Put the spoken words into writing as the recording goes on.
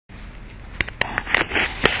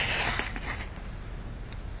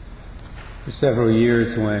For several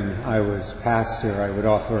years when I was pastor, I would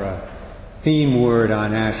offer a theme word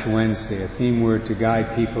on Ash Wednesday, a theme word to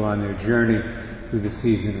guide people on their journey through the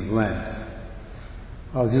season of Lent.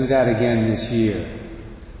 I'll do that again this year.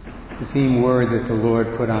 The theme word that the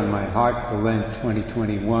Lord put on my heart for Lent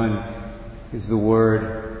 2021 is the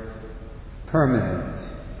word permanent,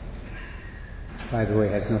 which, by the way,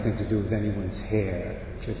 has nothing to do with anyone's hair,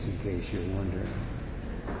 just in case you're wondering.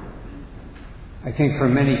 I think for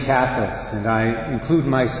many Catholics, and I include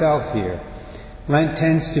myself here, Lent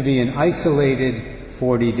tends to be an isolated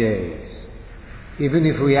 40 days. Even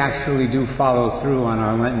if we actually do follow through on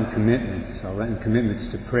our Lenten commitments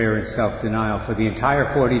to prayer and self-denial for the entire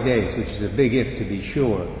 40 days, which is a big if to be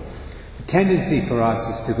sure, the tendency for us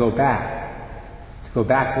is to go back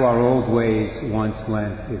to our old ways once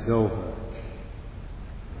Lent is over.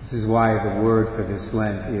 This is why the word for this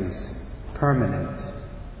Lent is permanent.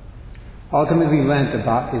 Ultimately, Lent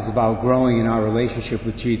is about growing in our relationship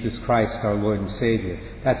with Jesus Christ, our Lord and Savior.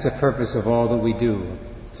 That's the purpose of all that we do.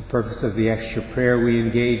 It's the purpose of the extra prayer we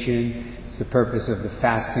engage in. It's the purpose of the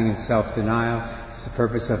fasting and self-denial. It's the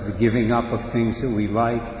purpose of the giving up of things that we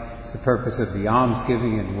like. It's the purpose of the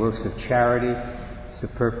almsgiving and works of charity. It's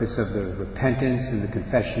the purpose of the repentance and the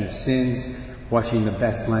confession of sins, watching the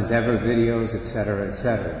Best Lent Ever videos, etc.,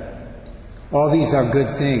 etc. All these are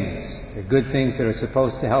good things. They're good things that are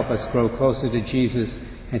supposed to help us grow closer to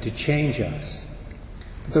Jesus and to change us.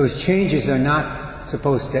 But those changes are not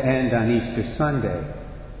supposed to end on Easter Sunday.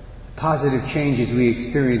 The positive changes we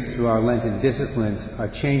experience through our Lenten disciplines are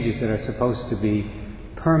changes that are supposed to be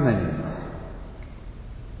permanent.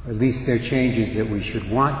 Or at least they're changes that we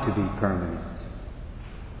should want to be permanent.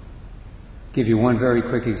 I'll give you one very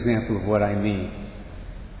quick example of what I mean.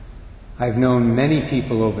 I've known many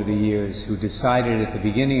people over the years who decided at the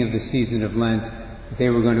beginning of the season of Lent that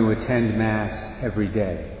they were going to attend Mass every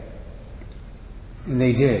day. And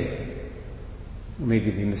they did.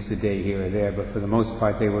 Maybe they missed a day here or there, but for the most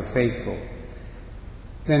part they were faithful.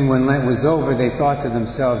 Then when Lent was over, they thought to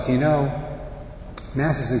themselves,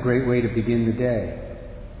 Mass is a great way to begin the day.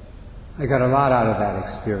 I got a lot out of that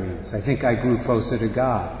experience. I think I grew closer to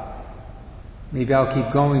God. Maybe I'll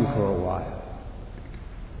keep going for a while.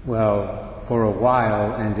 Well, for a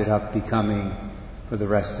while ended up becoming for the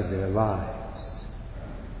rest of their lives.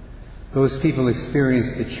 Those people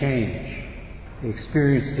experienced a change. They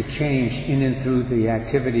experienced a change in and through the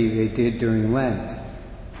activity they did during Lent.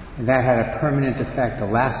 And that had a permanent effect, a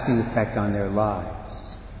lasting effect on their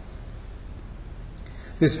lives.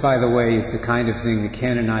 This, by the way, is the kind of thing the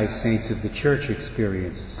canonized saints of the Church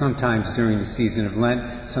experienced, sometimes during the season of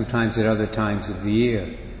Lent, sometimes at other times of the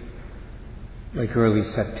year, like early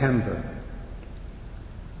September.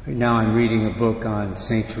 Right now I'm reading a book on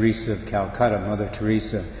St. Teresa of Calcutta, Mother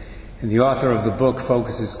Teresa, and the author of the book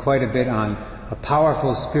focuses quite a bit on a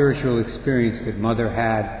powerful spiritual experience that Mother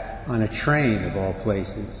had on a train, of all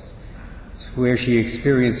places. It's where she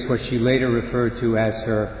experienced what she later referred to as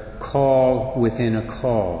her call within a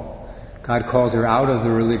call. God called her out of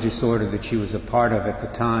the religious order that she was a part of at the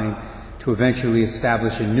time to eventually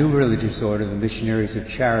establish a new religious order, the Missionaries of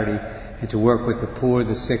Charity, and to work with the poor,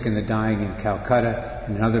 the sick, and the dying in Calcutta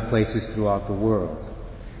and in other places throughout the world.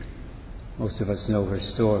 Most of us know her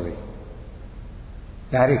story.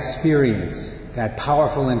 That experience, that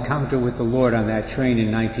powerful encounter with the Lord on that train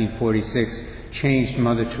in 1946, changed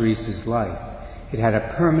Mother Teresa's life. It had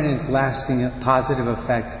a permanent, lasting, positive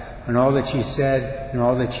effect on all that she said and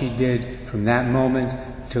all that she did from that moment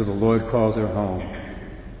till the Lord called her home,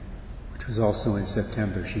 which was also in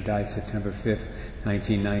September. She died September 5th,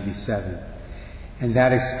 1997. And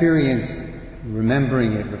that experience,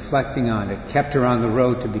 remembering it, reflecting on it, kept her on the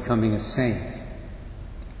road to becoming a saint.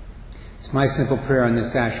 It's my simple prayer on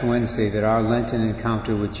this Ash Wednesday that our Lenten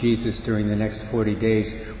encounter with Jesus during the next 40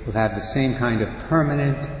 days will have the same kind of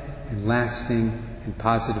permanent and lasting and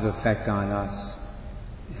positive effect on us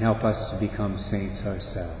and help us to become saints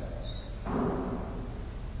ourselves.